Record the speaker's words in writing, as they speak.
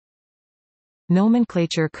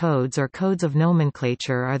Nomenclature codes or codes of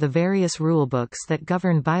nomenclature are the various rulebooks that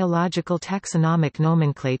govern biological taxonomic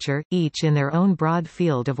nomenclature, each in their own broad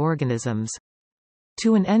field of organisms.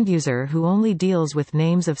 To an end-user who only deals with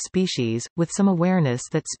names of species, with some awareness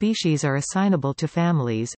that species are assignable to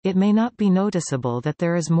families, it may not be noticeable that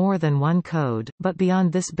there is more than one code, but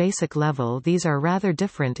beyond this basic level these are rather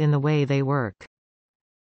different in the way they work.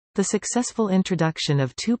 The successful introduction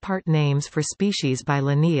of two-part names for species by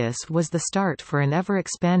Linnaeus was the start for an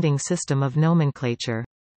ever-expanding system of nomenclature.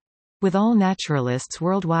 With all naturalists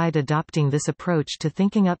worldwide adopting this approach to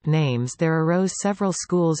thinking up names, there arose several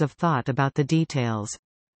schools of thought about the details.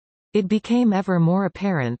 It became ever more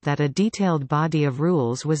apparent that a detailed body of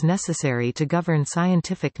rules was necessary to govern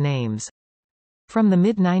scientific names. From the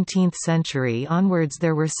mid-19th century onwards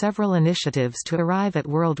there were several initiatives to arrive at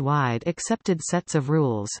worldwide accepted sets of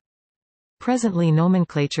rules. Presently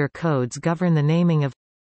nomenclature codes govern the naming of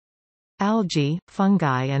algae,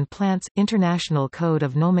 fungi and plants. International Code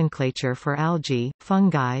of Nomenclature for Algae,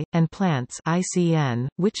 Fungi, and Plants (ICN),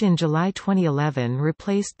 which in July 2011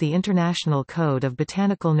 replaced the International Code of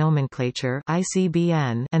Botanical Nomenclature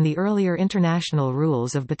 (ICBN) and the earlier International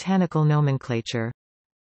Rules of Botanical Nomenclature.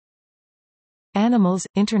 Animals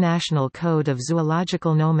 – International Code of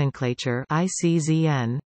Zoological Nomenclature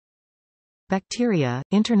ICZN. Bacteria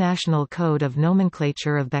 – International Code of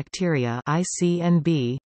Nomenclature of Bacteria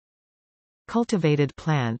ICNB. Cultivated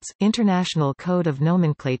plants – International Code of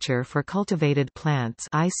Nomenclature for Cultivated Plants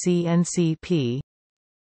ICNCP.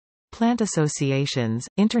 Plant associations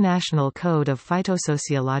 – International Code of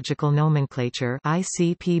Phytosociological Nomenclature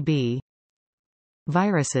ICPB.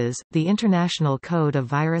 Viruses, the International Code of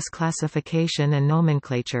Virus Classification and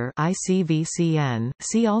Nomenclature ICVCN,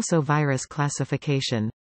 see also virus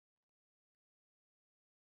classification.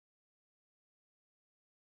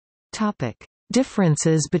 Topic: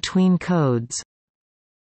 Differences between codes.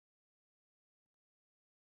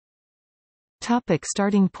 Topic: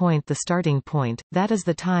 Starting point. The starting point, that is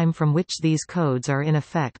the time from which these codes are in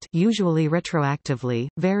effect, usually retroactively,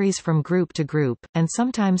 varies from group to group, and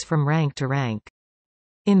sometimes from rank to rank.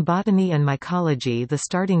 In botany and mycology the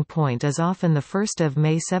starting point is often 1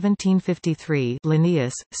 May 1753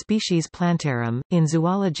 Linnaeus, Species Plantarum, in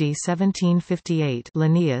zoology 1758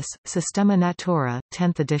 Linnaeus, Systema Naturae,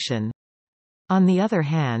 10th edition. On the other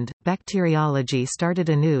hand, bacteriology started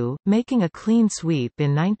anew, making a clean sweep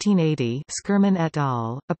in 1980. Skirman et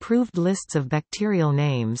al. Approved lists of bacterial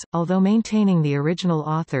names, although maintaining the original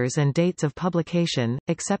authors and dates of publication.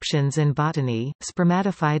 Exceptions in botany: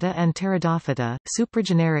 Spermatophyta and Pteridophyta,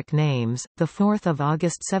 suprageneric names. The 4th of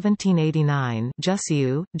August 1789.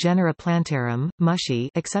 Jussieu, genera Plantarum, Mushy,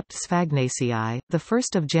 except Sphagnaceae. The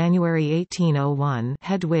 1st of January 1801.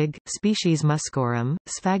 Hedwig, species Muscorum,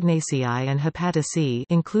 Sphagnaceae and Hepataceae,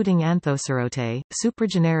 including Anthocerote,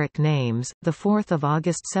 suprageneric names. The 4th of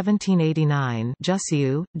August 1789.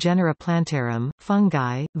 Jussieu, genera Plantarum,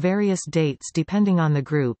 fungi, various dates depending on the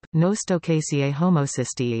group. Nostocaceae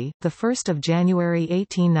homocystei. The 1st of January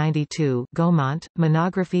 1892. Gaumont,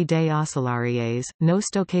 Monographie des Ocellaries,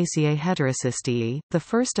 Nostocaceae heterocystei. The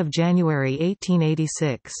 1st of January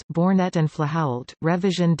 1886. Bornet and Flahault,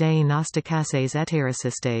 Revision des Nostocaceae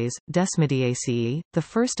heterocystes, Desmodiaceae. The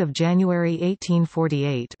 1st of January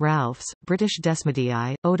 1848. Ralphs, British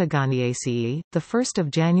Desmodii, Odagoniaceae. The 1st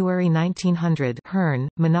of January 1900. Hearn,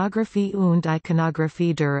 Monographie und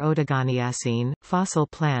Iconographie der Odagoniaceen, Fossil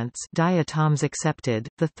Plants, diatoms accepted.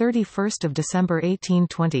 The 31st of December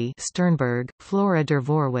 1820. Sternberg, Flora der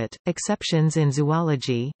Vorwit, Exceptions in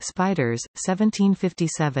Zoology, Spiders,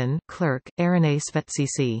 1757. Clerk, Arene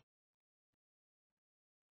Svetsisi.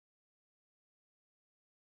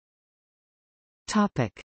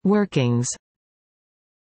 Topic: Workings.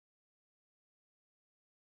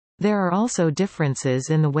 There are also differences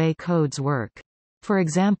in the way codes work. For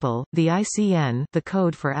example, the ICN, the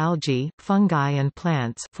code for algae, fungi and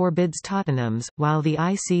plants, forbids tautonyms, while the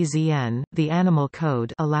ICZN, the animal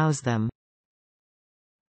code, allows them.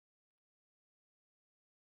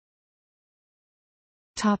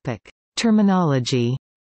 Topic: Terminology.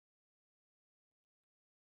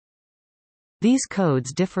 These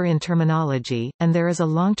codes differ in terminology, and there is a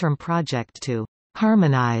long-term project to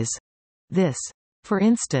harmonize this. For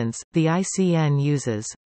instance, the ICN uses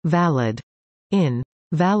valid in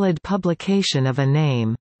valid publication of a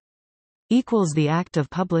name equals the act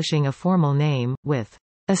of publishing a formal name, with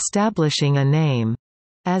establishing a name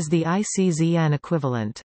as the ICZN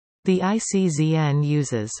equivalent. The ICZN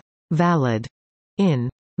uses valid in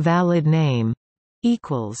valid name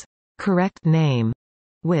equals correct name,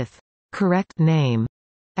 with correct name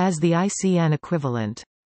as the ICN equivalent.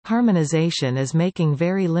 Harmonization is making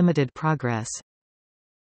very limited progress.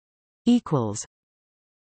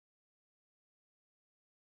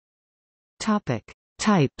 Topic: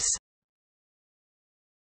 Types.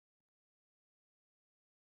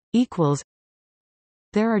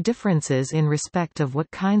 There are differences in respect of what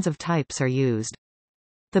kinds of types are used.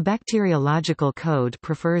 The bacteriological code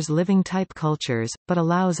prefers living type cultures, but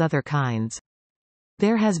allows other kinds.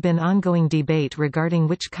 There has been ongoing debate regarding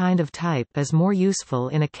which kind of type is more useful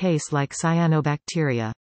in a case like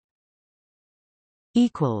cyanobacteria.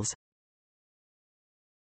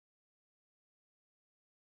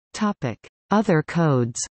 Other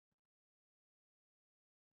codes.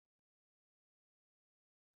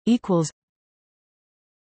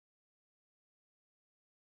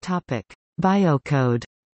 BioCode.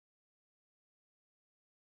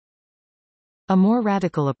 A more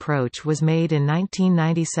radical approach was made in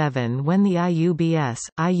 1997 when the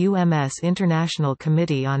IUMS International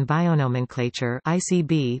Committee on Bionomenclature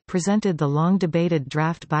 (ICB) presented the long-debated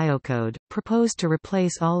draft BioCode, proposed to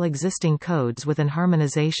replace all existing codes with an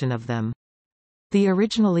harmonization of them. The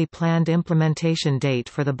originally planned implementation date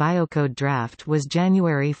for the BioCode draft was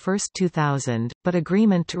January 1, 2000, but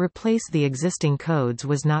agreement to replace the existing codes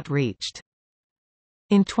was not reached.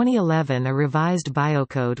 In 2011 a revised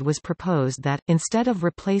BioCode was proposed that, instead of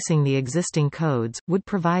replacing the existing codes, would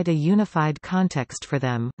provide a unified context for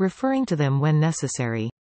them, referring to them when necessary.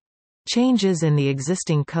 Changes in the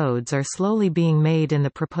existing codes are slowly being made in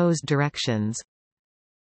the proposed directions.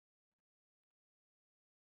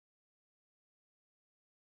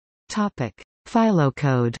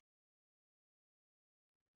 Phylocode.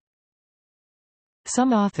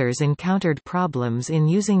 Some authors encountered problems in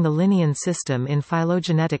using the Linnean system in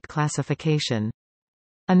phylogenetic classification.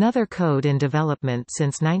 Another code in development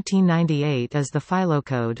since 1998 is the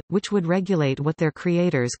Phylocode, which would regulate what their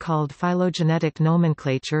creators called phylogenetic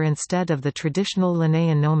nomenclature instead of the traditional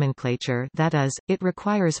Linnean nomenclature, that is, it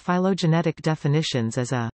requires phylogenetic definitions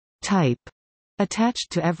as a type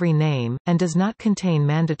attached to every name, and does not contain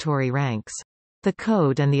mandatory ranks. The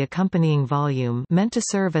code and the accompanying volume meant to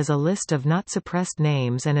serve as a list of not suppressed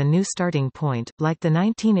names and a new starting point, like the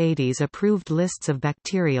 1980s approved lists of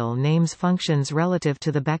bacterial names functions relative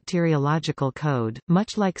to the bacteriological code,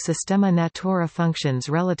 much like Systema Natura functions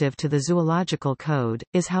relative to the zoological code,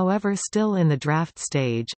 is however still in the draft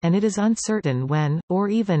stage, and it is uncertain when, or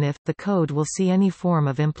even if, the code will see any form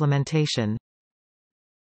of implementation.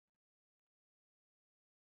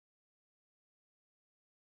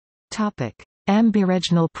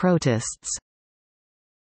 Ambiregnal protists.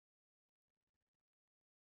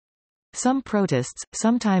 Some protists,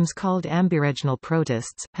 sometimes called ambiregnal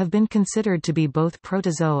protists, have been considered to be both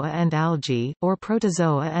protozoa and algae, or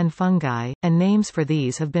protozoa and fungi, and names for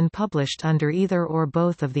these have been published under either or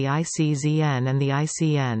both of the ICZN and the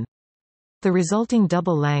ICN. The resulting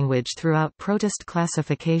double language throughout protist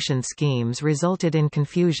classification schemes resulted in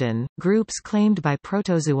confusion. Groups claimed by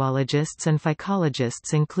protozoologists and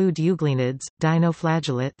phycologists include euglenids,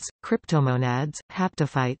 dinoflagellates, cryptomonads,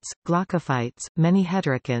 haptophytes, glaucophytes, many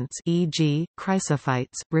heterokonts, e.g.,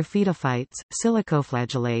 chrysophytes, rhaphidophhytes,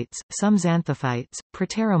 silicoflagellates, some xanthophytes,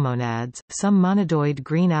 proteromonads, some monodoid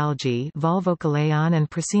green algae, volvocaleon and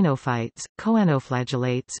prasinophytes,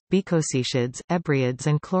 choanoflagellates, becosecids, ebriids,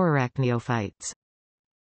 and chlorarachniophytes.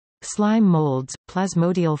 Slime molds,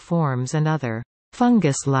 plasmodial forms and other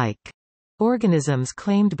fungus-like organisms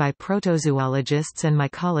claimed by protozoologists and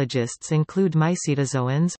mycologists include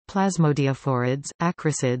mycetozoans, plasmodiophorids,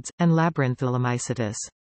 acrisids, and labyrinthulomycetes.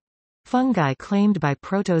 Fungi claimed by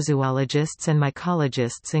protozoologists and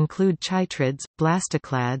mycologists include chytrids,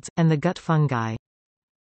 blastoclads, and the gut fungi.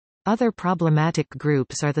 Other problematic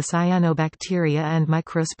groups are the cyanobacteria and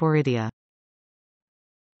microsporidia.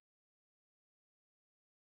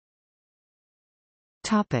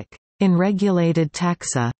 Unregulated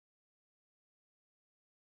taxa.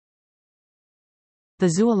 The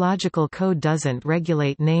zoological code doesn't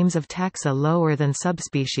regulate names of taxa lower than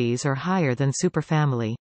subspecies or higher than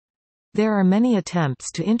superfamily. There are many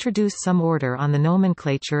attempts to introduce some order on the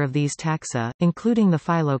nomenclature of these taxa, including the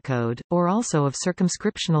Phylocode, or also of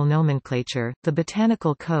circumscriptional nomenclature. The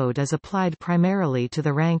botanical code is applied primarily to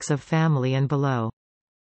the ranks of family and below.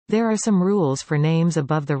 There are some rules for names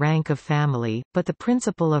above the rank of family, but the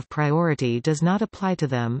principle of priority does not apply to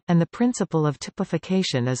them, and the principle of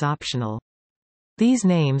typification is optional. These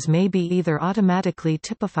names may be either automatically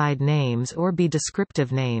typified names or be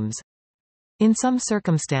descriptive names. In some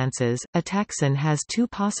circumstances, a taxon has two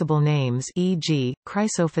possible names, e.g.,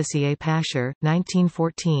 Chrysophyceae Pascher,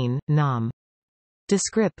 1914, Nom.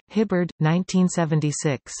 Descrip. Hibbard,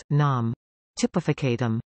 1976, Nom.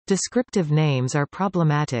 Typificatum. Descriptive names are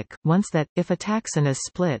problematic, once that, if a taxon is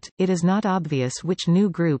split, it is not obvious which new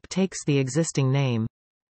group takes the existing name.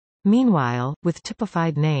 Meanwhile, with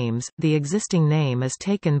typified names, the existing name is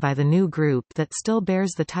taken by the new group that still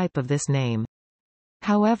bears the type of this name.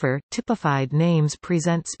 However, typified names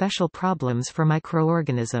present special problems for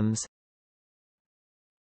microorganisms.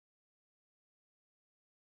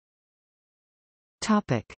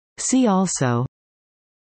 See also: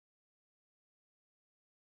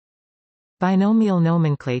 Binomial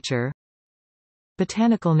nomenclature,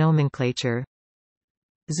 Botanical nomenclature,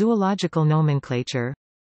 Zoological nomenclature,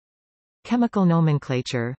 Chemical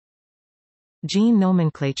nomenclature, Gene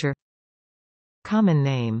nomenclature, Common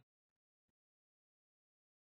name.